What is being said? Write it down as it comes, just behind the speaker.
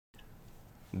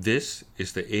This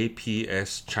is the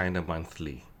APS China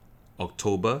Monthly,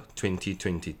 October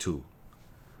 2022.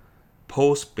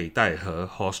 Post Beidaihe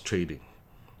Horse Trading,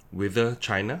 Wither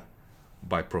China,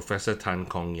 by Professor Tan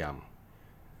Kong Yam.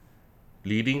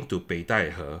 Leading to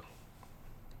Beidaihe.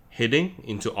 Heading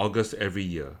into August every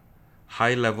year,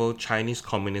 high-level Chinese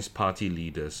Communist Party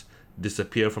leaders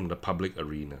disappear from the public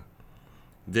arena.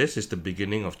 This is the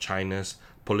beginning of China's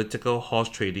political horse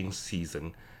trading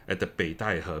season at the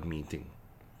Beidaihe meeting.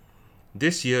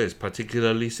 This year is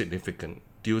particularly significant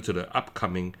due to the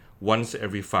upcoming once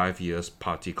every 5 years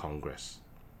party congress.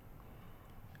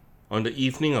 On the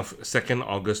evening of 2nd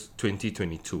August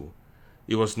 2022,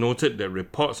 it was noted that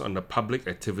reports on the public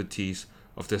activities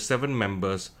of the 7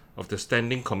 members of the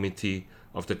Standing Committee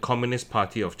of the Communist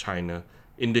Party of China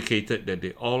indicated that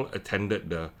they all attended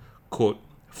the, quote,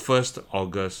 1st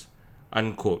August,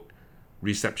 unquote,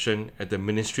 reception at the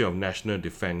Ministry of National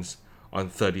Defense on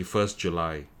 31st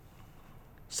July.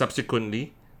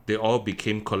 Subsequently, they all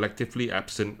became collectively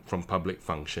absent from public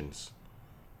functions.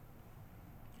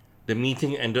 The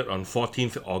meeting ended on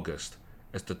 14th August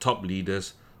as the top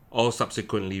leaders all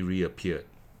subsequently reappeared.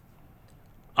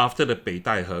 After the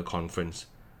Beidaihe conference,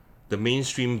 the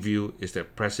mainstream view is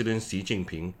that President Xi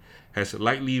Jinping has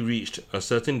likely reached a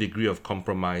certain degree of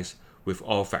compromise with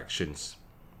all factions.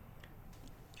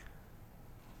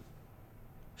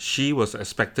 Xi was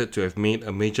expected to have made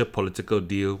a major political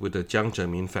deal with the Jiang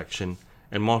Zemin faction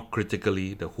and more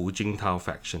critically the Hu Jintao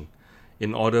faction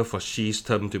in order for Xi's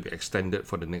term to be extended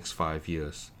for the next 5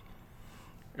 years.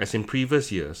 As in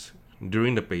previous years,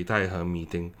 during the Beidaihe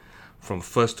meeting from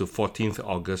 1st to 14th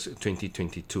August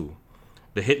 2022,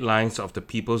 the headlines of the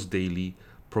People's Daily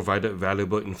provided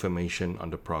valuable information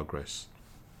on the progress.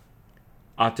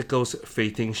 Articles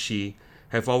fating Xi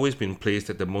have always been placed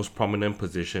at the most prominent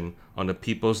position on the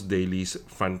People's Daily's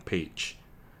front page.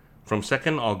 From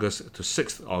 2nd August to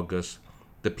 6th August,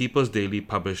 the People's Daily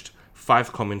published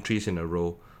 5 commentaries in a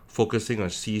row focusing on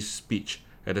Xi's speech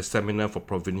at a seminar for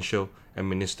provincial and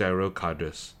ministerial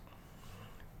cadres.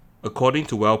 According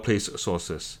to well-placed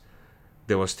sources,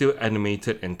 there was still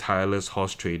animated and tireless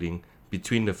horse trading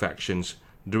between the factions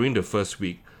during the first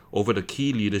week over the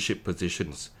key leadership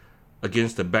positions,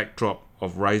 against the backdrop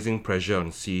of rising pressure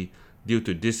on Xi due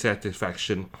to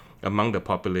dissatisfaction among the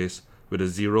populace with a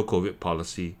zero-COVID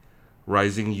policy,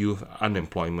 rising youth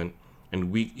unemployment,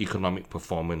 and weak economic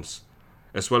performance,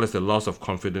 as well as the loss of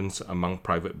confidence among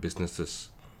private businesses.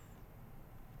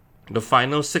 The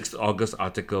final 6th August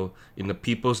article in the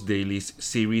People's Daily's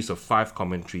series of 5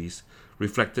 commentaries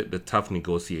reflected the tough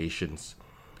negotiations.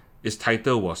 Its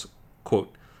title was,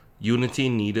 quote, Unity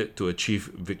Needed to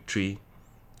Achieve Victory,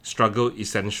 Struggle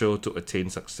Essential to Attain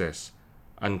Success,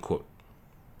 unquote.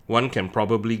 One can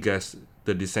probably guess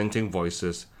the dissenting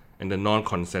voices and the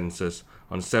non-consensus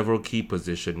on several key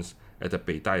positions at the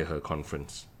Beidaihe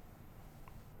conference.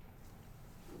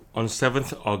 On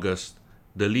 7th August,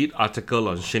 the lead article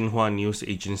on Xinhua News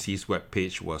Agency's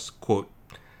webpage was, quote,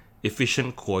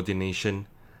 Efficient Coordination,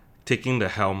 Taking the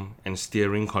Helm and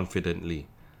Steering Confidently,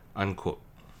 unquote.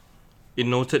 It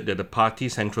noted that the party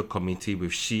central committee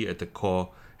with Xi at the core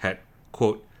had,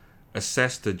 quote,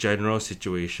 assessed the general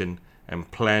situation and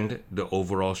planned the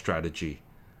overall strategy,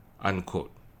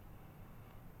 unquote.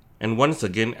 And once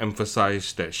again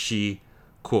emphasized that Xi,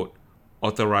 quote,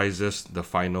 authorizes the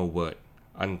final word,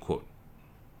 unquote.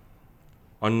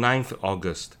 On 9th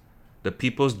August, the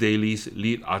People's Daily's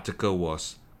lead article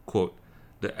was, quote,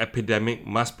 the epidemic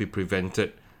must be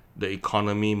prevented, the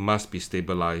economy must be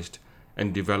stabilized,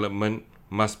 and development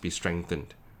must be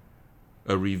strengthened.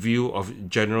 A review of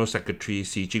General Secretary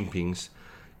Xi Jinping's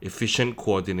efficient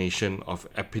coordination of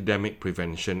epidemic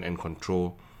prevention and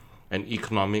control and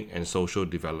economic and social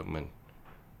development,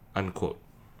 unquote.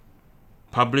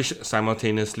 Published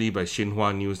simultaneously by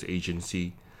Xinhua News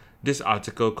Agency, this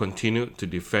article continued to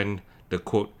defend the,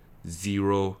 quote,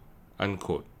 zero,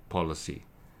 unquote, policy.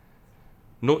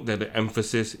 Note that the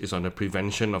emphasis is on the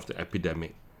prevention of the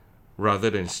epidemic, rather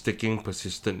than sticking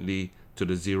persistently to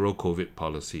the zero COVID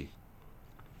policy.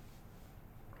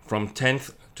 From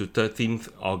 10th to 13th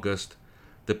August,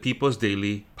 the People's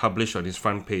Daily published on its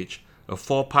front page a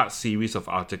 4-part series of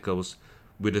articles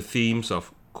with the themes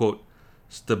of, quote,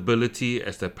 stability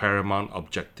as the paramount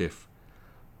objective,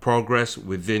 progress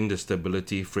within the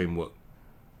stability framework,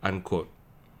 unquote,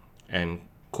 and,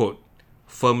 quote,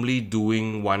 firmly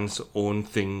doing one's own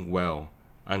thing well,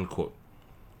 unquote.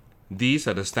 These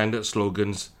are the standard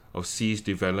slogans of Xi's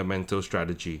developmental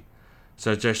strategy,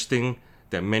 suggesting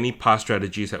that many past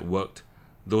strategies had worked,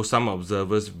 though some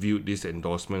observers viewed these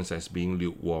endorsements as being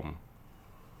lukewarm.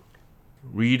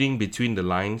 Reading between the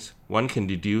lines, one can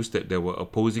deduce that there were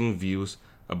opposing views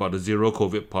about the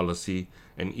zero-COVID policy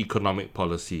and economic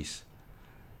policies.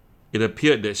 It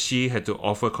appeared that Xi had to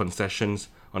offer concessions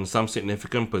on some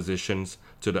significant positions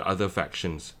to the other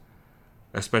factions,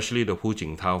 especially the Hu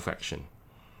Jintao faction.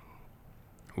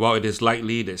 While it is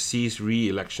likely that Xi's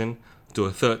re-election to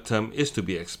a third term is to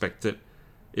be expected,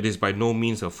 it is by no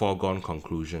means a foregone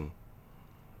conclusion.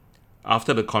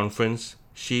 After the conference,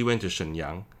 Xi went to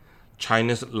Shenyang,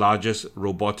 China's largest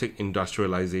robotic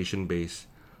industrialization base,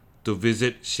 to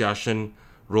visit Xiaoshen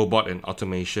Robot and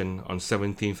Automation on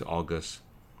 17th August.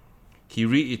 He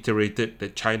reiterated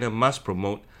that China must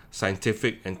promote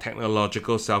scientific and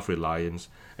technological self-reliance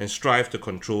and strive to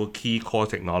control key core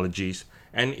technologies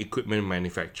and equipment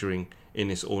manufacturing in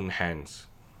its own hands.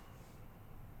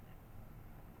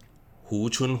 Hu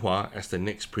Chunhua as the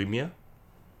next premier?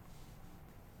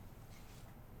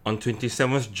 On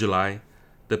 27th July,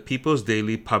 the People's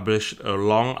Daily published a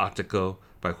long article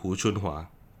by Hu Chunhua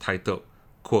titled,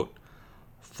 quote,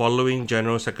 "Following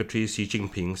General Secretary Xi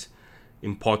Jinping's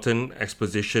important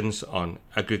expositions on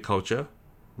agriculture,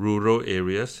 rural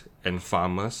areas, and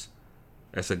farmers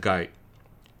as a guide,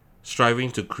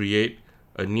 striving to create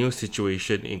a new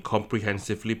situation in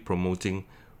comprehensively promoting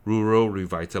rural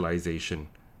revitalization,"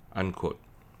 unquote.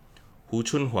 Hu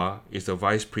Chunhua is the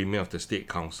Vice Premier of the State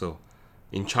Council,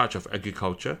 in charge of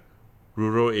agriculture,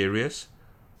 rural areas,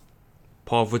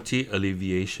 poverty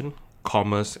alleviation,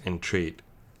 commerce, and trade.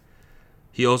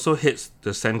 He also heads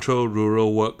the Central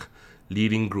Rural Work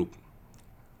Leading Group.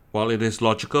 While it is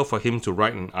logical for him to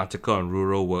write an article on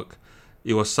rural work,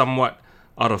 it was somewhat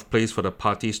out of place for the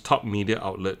party's top media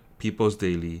outlet, People's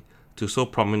Daily, to so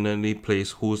prominently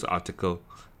place Hu's article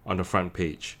on the front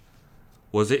page.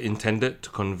 Was it intended to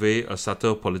convey a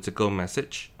subtle political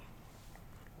message?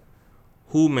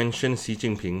 Hu mentioned Xi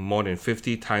Jinping more than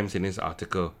 50 times in his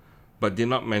article, but did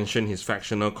not mention his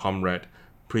factional comrade,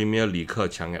 Premier Li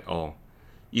Keqiang, at all,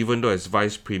 even though as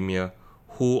Vice Premier,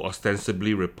 Hu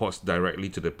ostensibly reports directly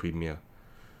to the Premier.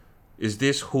 Is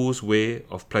this Hu's way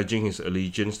of pledging his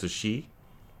allegiance to Xi?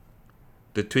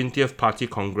 The 20th Party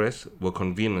Congress will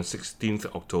convene on 16th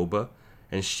October,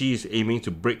 and Xi is aiming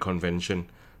to break convention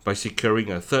by securing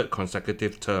a third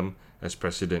consecutive term as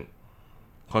president.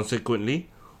 Consequently,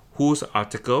 Hu's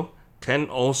article can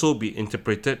also be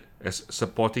interpreted as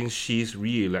supporting Xi's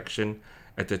re-election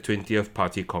at the 20th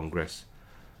Party Congress.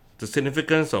 The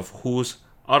significance of Hu's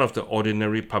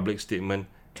out-of-the-ordinary public statement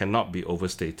cannot be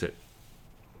overstated.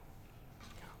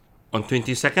 On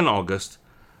 22nd August,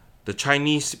 the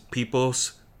Chinese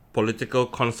People's Political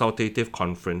Consultative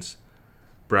Conference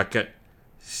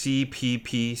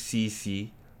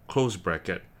 (CPPCC)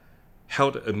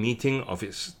 held a meeting of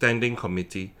its standing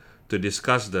committee to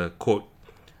discuss the, quote,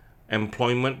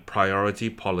 "employment priority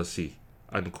policy,"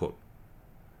 unquote.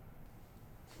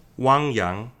 Wang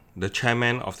Yang, the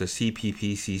chairman of the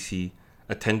CPPCC,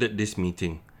 attended this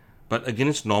meeting, but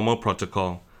against normal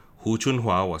protocol, Hu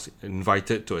Chunhua was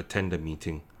invited to attend the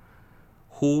meeting.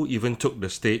 Hu even took the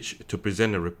stage to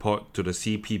present a report to the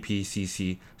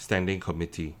CPPCC Standing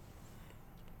Committee.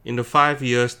 In the 5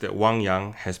 years that Wang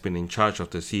Yang has been in charge of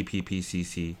the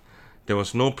CPPCC, there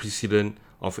was no precedent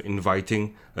of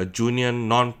inviting a junior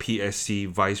non-PSC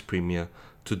Vice Premier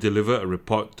to deliver a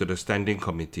report to the Standing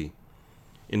Committee.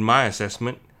 In my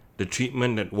assessment, the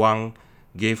treatment that Wang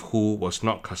gave Hu was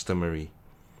not customary.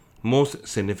 Most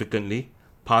significantly,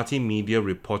 party media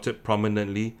reported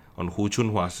prominently on Hu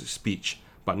Chunhua's speech,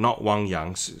 but not Wang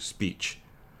Yang's speech.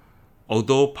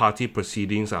 Although party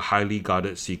proceedings are highly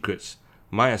guarded secrets,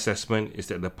 my assessment is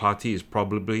that the party is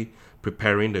probably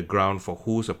preparing the ground for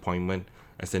Hu's appointment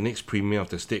as the next Premier of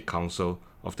the State Council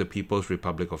of the People's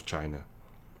Republic of China.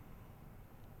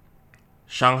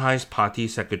 Shanghai's party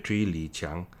secretary Li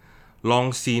Qiang,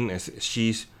 long seen as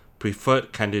Xi's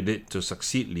preferred candidate to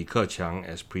succeed Li Keqiang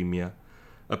as Premier,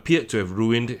 appeared to have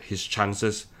ruined his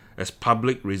chances as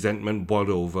public resentment boiled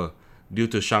over due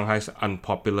to Shanghai's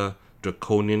unpopular,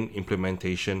 draconian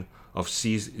implementation of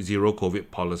Xi's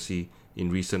zero-COVID policy in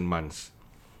recent months.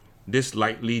 This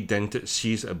likely dented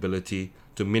Xi's ability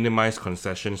to minimize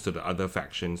concessions to the other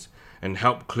factions and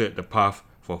helped clear the path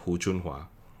for Hu Chunhua.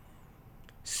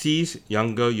 Xi's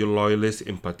younger loyalists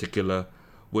in particular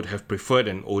would have preferred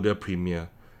an older premier,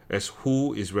 as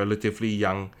Hu is relatively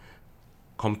young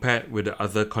compared with the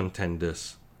other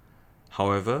contenders.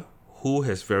 However, Hu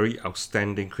has very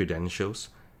outstanding credentials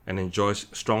and enjoys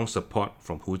strong support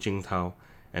from Hu Jintao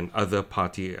and other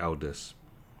party elders.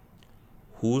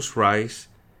 Hu's rise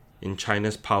in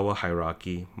China's power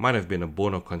hierarchy might have been a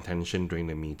bone of contention during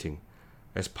the meeting,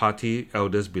 as party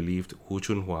elders believed Hu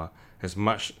Chunhua has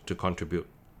much to contribute.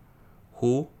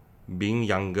 who, being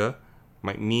younger,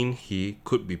 might mean he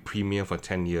could be premier for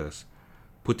 10 years,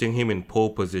 putting him in pole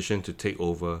position to take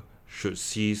over should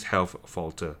Xi's health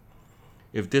falter.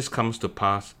 If this comes to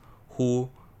pass, Hu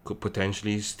could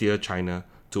potentially steer China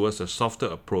towards a softer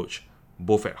approach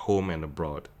both at home and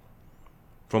abroad.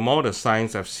 From all the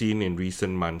signs I've seen in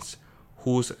recent months,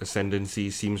 Hu's ascendancy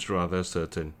seems rather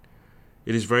certain.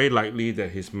 It is very likely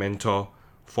that his mentor,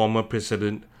 former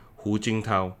President Hu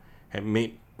Jintao, had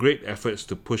made great efforts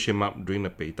to push him up during the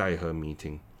Peitaihe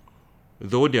meeting.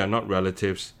 Though they are not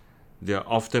relatives, they are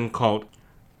often called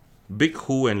Big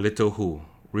Hu and Little Hu,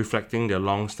 reflecting their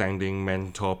long-standing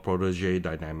mentor-protege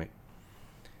dynamic.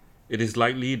 It is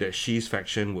likely that Xi's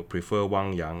faction would prefer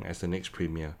Wang Yang as the next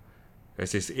premier,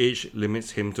 as his age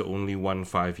limits him to only one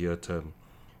 5-year term,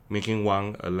 making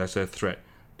Wang a lesser threat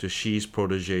to Xi's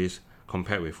proteges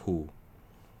compared with Hu.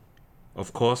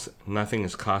 Of course, nothing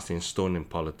is cast in stone in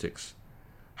politics.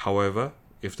 However,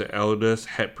 if the elders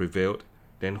had prevailed,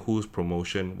 then Hu's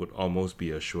promotion would almost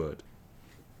be assured.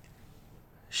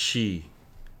 Xi.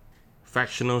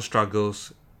 Factional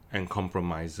struggles and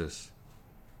compromises.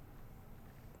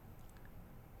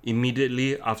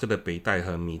 Immediately after the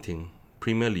Peitaihe meeting,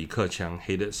 Premier Li Keqiang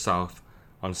headed south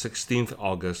on 16th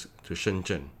August to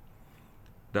Shenzhen.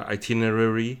 The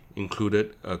itinerary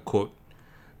included a, quote,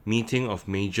 meeting of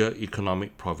major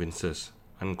economic provinces,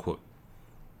 unquote,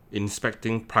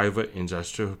 inspecting private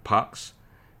industrial parks,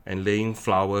 and laying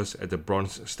flowers at the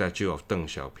bronze statue of Deng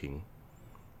Xiaoping.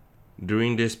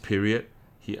 During this period,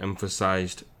 he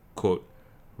emphasized, quote,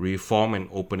 reform and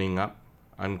opening up,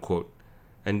 unquote,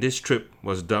 and this trip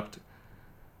was dubbed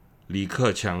Li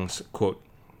Keqiang's, quote,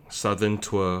 southern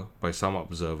tour by some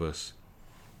observers.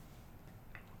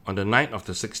 On the night of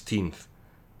the 16th,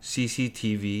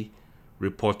 CCTV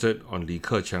reported on Li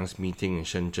Keqiang's meeting in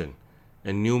Shenzhen,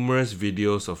 and numerous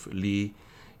videos of Li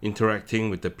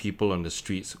interacting with the people on the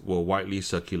streets were widely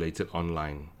circulated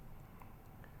online.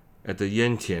 At the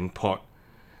Yantian port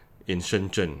in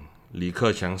Shenzhen, Li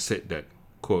Keqiang said that,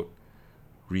 quote,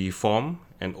 reform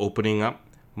and opening up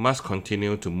must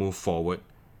continue to move forward,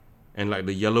 and like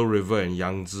the Yellow River and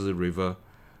Yangtze River,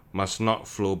 must not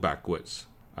flow backwards,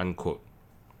 unquote.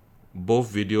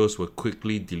 Both videos were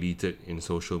quickly deleted in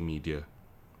social media.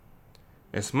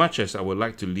 As much as I would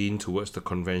like to lean towards the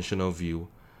conventional view,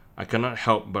 I cannot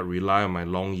help but rely on my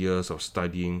long years of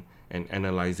studying and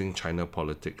analyzing China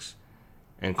politics,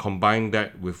 and combine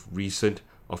that with recent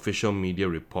official media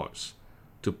reports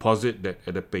to posit that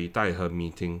at the Peitaihe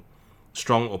meeting,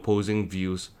 strong opposing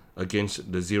views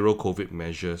against the zero-COVID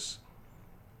measures,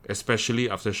 especially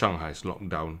after Shanghai's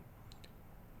lockdown,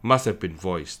 must have been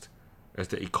voiced, as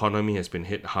the economy has been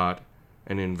hit hard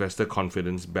and investor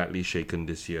confidence badly shaken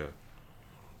this year.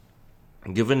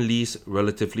 Given Li's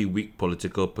relatively weak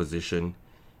political position,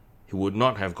 he would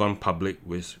not have gone public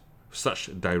with such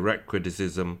direct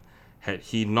criticism had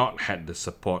he not had the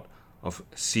support of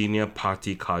senior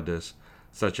party cadres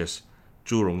such as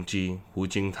Zhu Rongji, Hu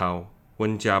Jintao,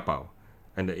 Wen Jiabao,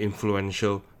 and the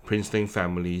influential princely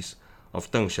families of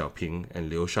Deng Xiaoping and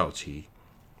Liu Shaoqi.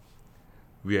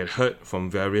 We had heard from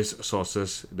various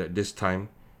sources that this time,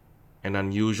 an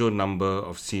unusual number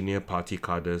of senior party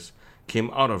cadres came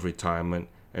out of retirement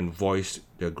and voiced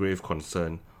their grave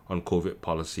concern on COVID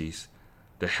policies,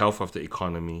 the health of the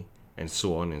economy, and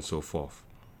so on and so forth.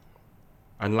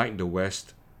 Unlike the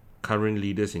West, current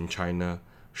leaders in China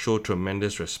show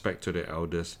tremendous respect to their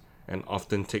elders and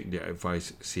often take their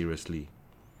advice seriously.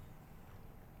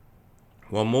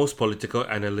 While most political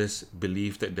analysts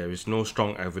believe that there is no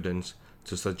strong evidence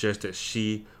to suggest that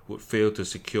Xi would fail to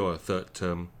secure a third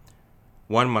term,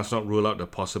 one must not rule out the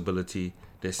possibility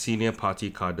that senior party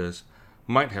cadres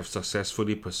might have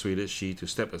successfully persuaded Xi to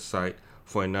step aside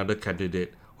for another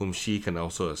candidate whom Xi can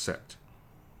also accept.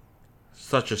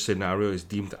 Such a scenario is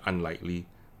deemed unlikely,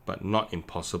 but not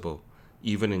impossible,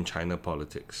 even in China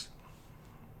politics.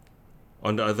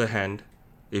 On the other hand,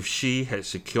 if Xi had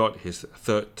secured his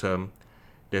third term,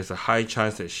 there's a high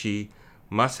chance that Xi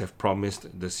must have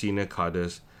promised the senior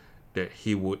cadres that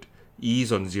he would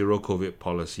ease on zero-COVID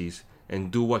policies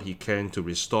and do what he can to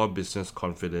restore business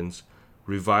confidence,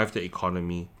 revive the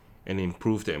economy, and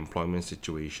improve the employment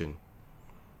situation.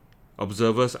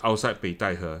 Observers outside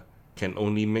Peitaihe can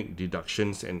only make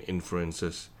deductions and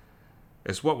inferences,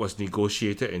 as what was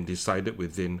negotiated and decided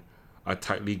within are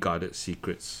tightly guarded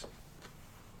secrets.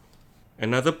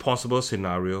 Another possible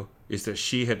scenario is that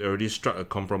Xi had already struck a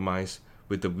compromise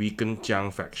with the weakened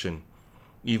Jiang faction,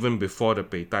 even before the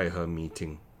Peitaihe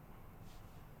meeting.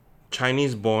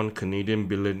 Chinese-born Canadian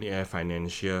billionaire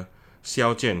financier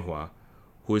Xiao Jianhua,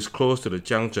 who is close to the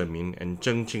Jiang Zemin and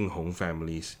Zheng Jinghong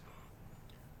families,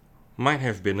 might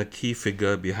have been a key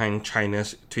figure behind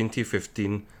China's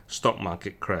 2015 stock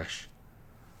market crash.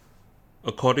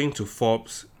 According to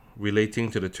Forbes,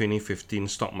 relating to the 2015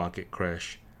 stock market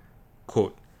crash,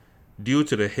 quote, due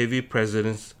to the heavy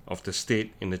presence of the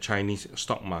state in the Chinese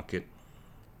stock market,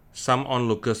 some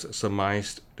onlookers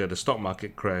surmised that the stock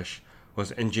market crash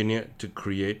was engineered to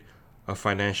create a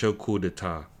financial coup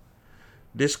d'etat.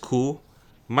 This coup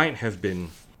might have been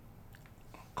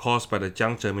caused by the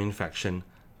Jiang Zemin faction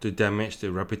to damage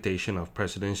the reputation of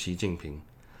President Xi Jinping.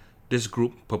 This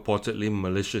group purportedly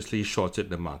maliciously shorted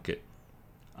the market.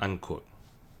 Unquote.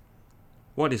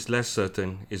 What is less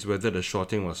certain is whether the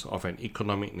shorting was of an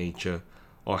economic nature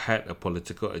or had a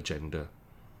political agenda.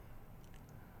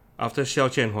 After Xiao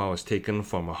Jianhua was taken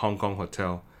from a Hong Kong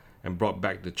hotel and brought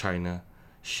back to China,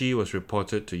 Xi was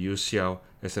reported to use Xiao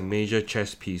as a major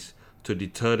chess piece to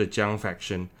deter the Jiang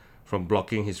faction from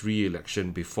blocking his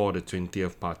re-election before the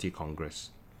 20th Party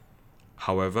Congress.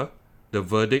 However, the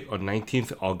verdict on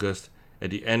 19th August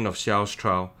at the end of Xiao's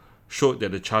trial showed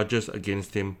that the charges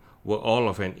against him were all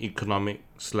of an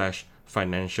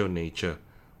economic/financial nature,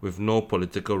 with no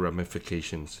political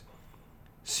ramifications.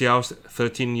 Xiao's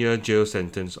 13-year jail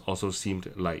sentence also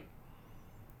seemed light.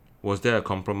 Was there a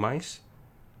compromise?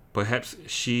 Perhaps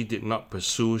Xi did not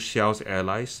pursue Xiao's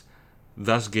allies,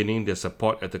 thus gaining their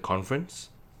support at the conference?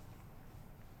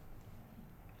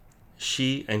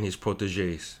 Xi and his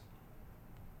protégés.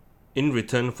 In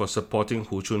return for supporting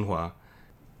Hu Chunhua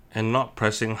and not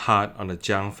pressing hard on the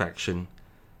Jiang faction,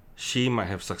 Xi might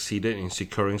have succeeded in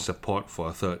securing support for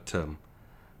a third term,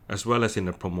 as well as in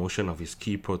the promotion of his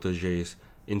key protégés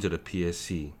into the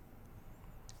PSC.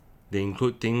 They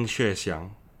include Ding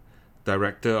Xuexiang,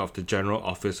 Director of the General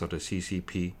Office of the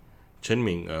CCP, Chen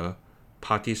Ming'er,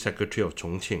 Party Secretary of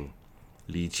Chongqing,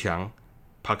 Li Qiang,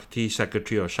 Party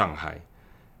Secretary of Shanghai,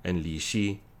 and Li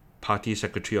Xi, Party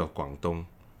Secretary of Guangdong.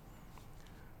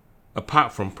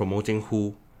 Apart from promoting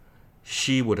Hu,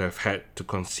 Xi would have had to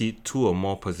concede 2 or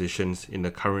more positions in the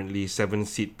currently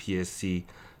 7-seat PSC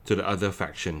to the other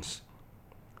factions.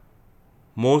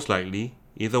 Most likely,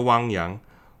 either Wang Yang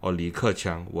or Li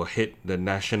Keqiang will head the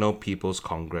National People's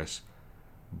Congress,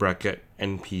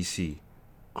 (NPC),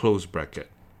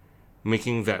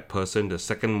 making that person the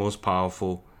second most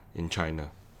powerful in China.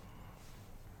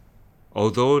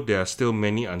 Although there are still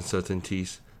many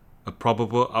uncertainties, a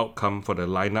probable outcome for the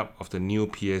lineup of the new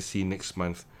PSC next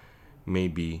month may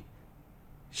be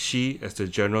Xi as the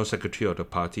General Secretary of the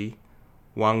party,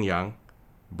 Wang Yang,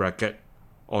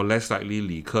 or less likely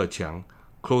Li Keqiang,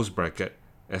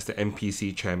 as the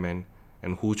NPC chairman,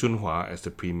 and Hu Chunhua as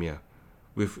the premier,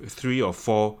 with 3 or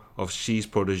 4 of Xi's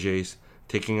protégés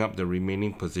taking up the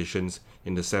remaining positions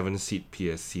in the 7-seat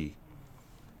PSC.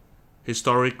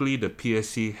 Historically, the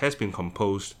PSC has been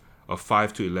composed of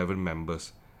 5 to 11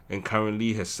 members and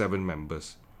currently has 7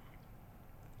 members.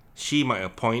 Xi might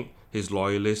appoint his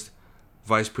loyalist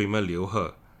Vice Premier Liu He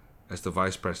as the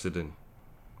Vice President.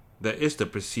 There is the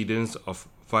precedence of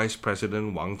Vice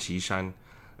President Wang Qishan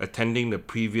attending the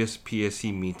previous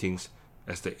PSC meetings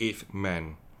as the 8th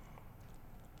man.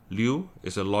 Liu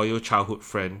is a loyal childhood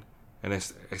friend and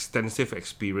has extensive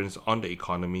experience on the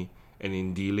economy and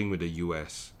in dealing with the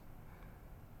US.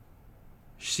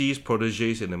 Xi's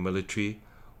protégés in the military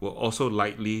will also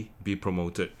likely be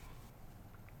promoted.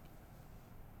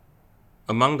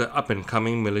 Among the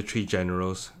up-and-coming military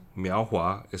generals, Miao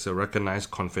Hua is a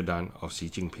recognized confidant of Xi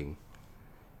Jinping.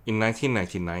 In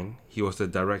 1999, he was the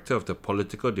director of the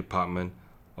political department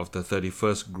of the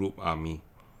 31st Group Army.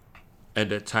 At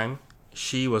that time,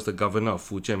 Xi was the governor of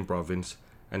Fujian province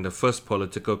and the first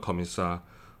political commissar,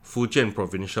 Fujian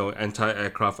Provincial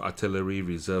Anti-Aircraft Artillery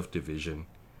Reserve Division.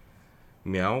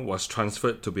 Miao was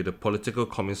transferred to be the political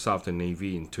commissar of the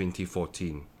Navy in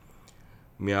 2014.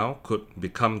 Miao could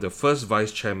become the first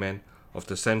vice chairman of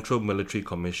the Central Military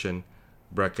Commission,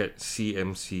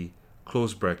 (CMC),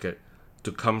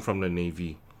 to come from the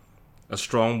Navy, a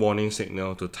strong warning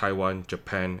signal to Taiwan,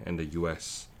 Japan, and the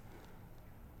US.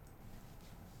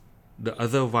 The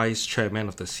other vice chairman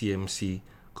of the CMC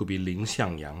could be Lin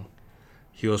Xiangyang.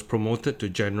 He was promoted to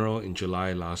general in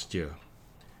July last year.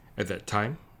 At that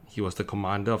time, he was the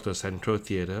commander of the Central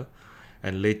Theatre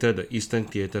and later the Eastern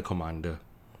Theatre commander.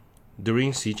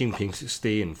 During Xi Jinping's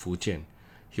stay in Fujian,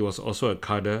 he was also a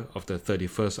cadre of the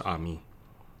 31st Army.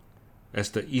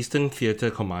 As the Eastern Theatre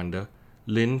commander,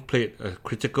 Lin played a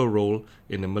critical role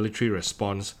in the military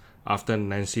response after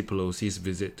Nancy Pelosi's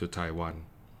visit to Taiwan.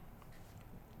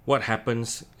 What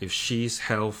happens if Xi's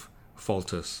health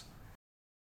falters?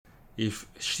 If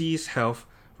Xi's health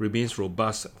remains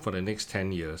robust for the next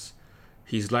 10 years,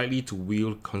 he is likely to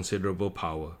wield considerable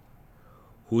power.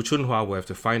 Hu Chunhua will have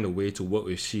to find a way to work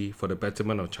with Xi for the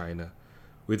betterment of China,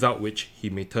 without which he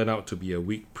may turn out to be a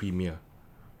weak premier.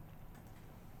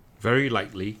 Very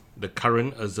likely, the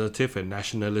current assertive and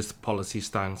nationalist policy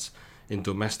stance in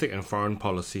domestic and foreign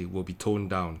policy will be toned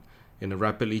down in a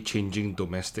rapidly changing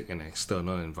domestic and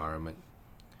external environment.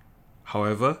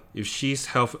 However, if Xi's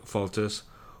health falters,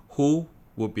 Hu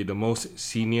would be the most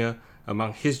senior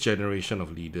among his generation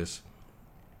of leaders.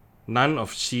 None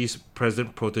of Xi's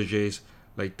present proteges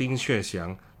like Ding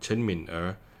Xuexiang, Chen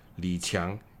Min-er, Li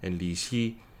Qiang, and Li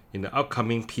Xi in the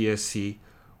upcoming PSC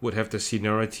would have the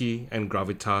seniority and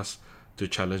gravitas to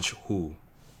challenge Hu.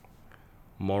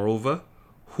 Moreover,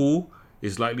 Hu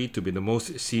is likely to be the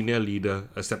most senior leader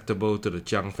acceptable to the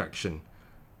Jiang faction,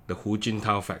 the Hu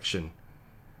Jintao faction,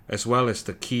 as well as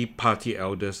the key party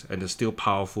elders and the still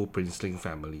powerful princeling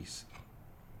families.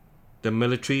 The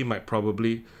military might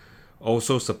probably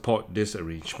also support this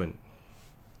arrangement.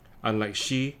 Unlike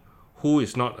Xi, Hu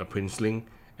is not a princeling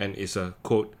and is a,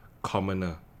 quote,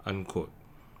 commoner, unquote.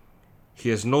 He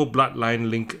has no bloodline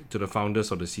link to the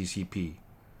founders of the CCP.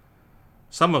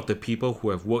 Some of the people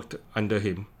who have worked under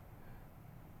him,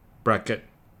 bracket,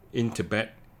 in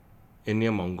Tibet,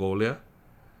 Inner Mongolia,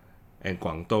 and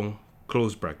Guangdong,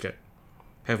 close bracket,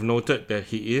 have noted that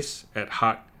he is, at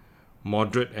heart,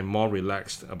 moderate and more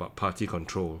relaxed about party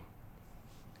control.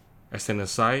 As an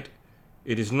aside,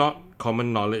 it is not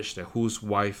common knowledge that Hu's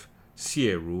wife,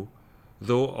 Xie Ru,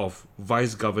 though of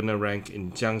vice-governor rank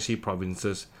in Jiangxi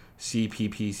Province's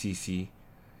CPPCC,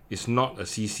 is not a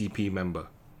CCP member.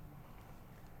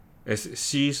 As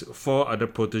Xi's four other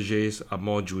proteges are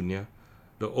more junior,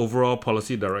 the overall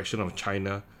policy direction of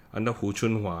China under Hu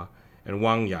Chunhua and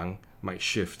Wang Yang might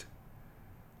shift,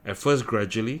 at first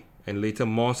gradually and later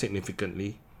more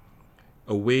significantly,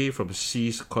 away from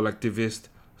Xi's collectivist,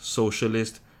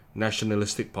 socialist,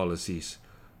 nationalistic policies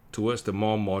towards the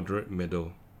more moderate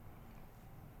middle.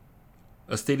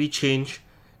 A steady change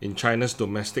in China's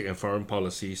domestic and foreign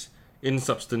policies, in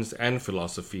substance and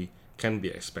philosophy, can be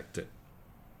expected.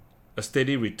 A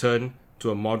steady return to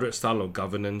a moderate style of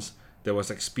governance that was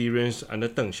experienced under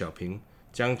Deng Xiaoping,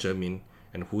 Jiang Zemin,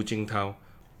 and Hu Jintao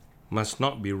must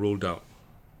not be ruled out.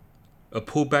 A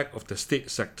pullback of the state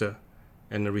sector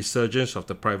and a resurgence of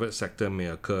the private sector may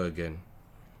occur again.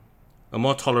 A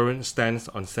more tolerant stance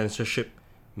on censorship,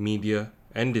 media,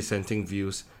 and dissenting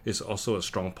views is also a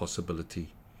strong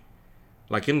possibility.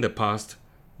 Like in the past,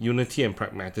 unity and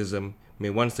pragmatism may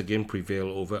once again prevail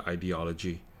over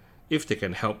ideology, if they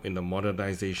can help in the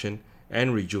modernization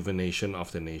and rejuvenation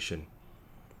of the nation.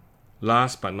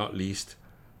 Last but not least,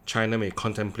 China may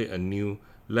contemplate a new,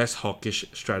 less hawkish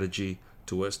strategy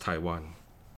towards Taiwan.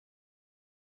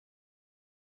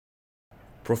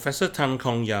 Professor Tan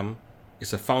Kong Yam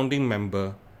is a founding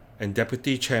member and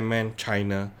Deputy Chairman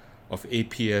China of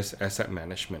APS Asset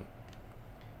Management.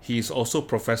 He is also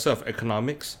Professor of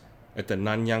Economics at the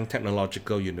Nanyang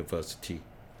Technological University.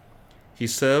 He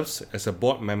serves as a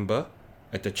board member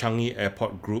at the Changi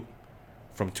Airport Group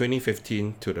from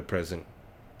 2015 to the present.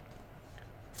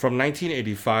 From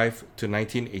 1985 to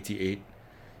 1988,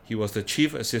 he was the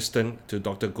Chief Assistant to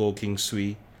Dr. Goh Keng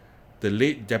Swee, the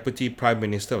late Deputy Prime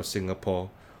Minister of Singapore,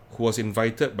 who was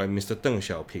invited by Mr. Deng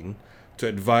Xiaoping to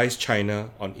advise China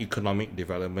on economic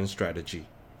development strategy.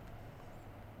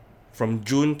 From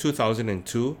June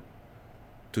 2002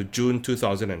 to June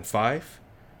 2005,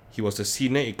 he was a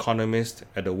senior economist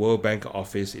at the World Bank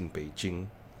office in Beijing.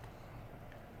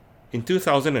 In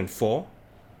 2004,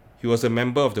 he was a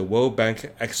member of the World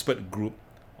Bank Expert Group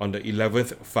on the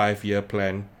 11th Five-Year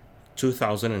Plan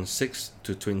 2006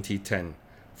 to 2010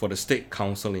 for the State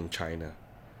Council in China.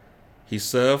 He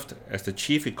served as the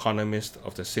chief economist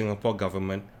of the Singapore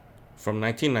government from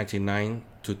 1999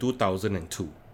 to 2002.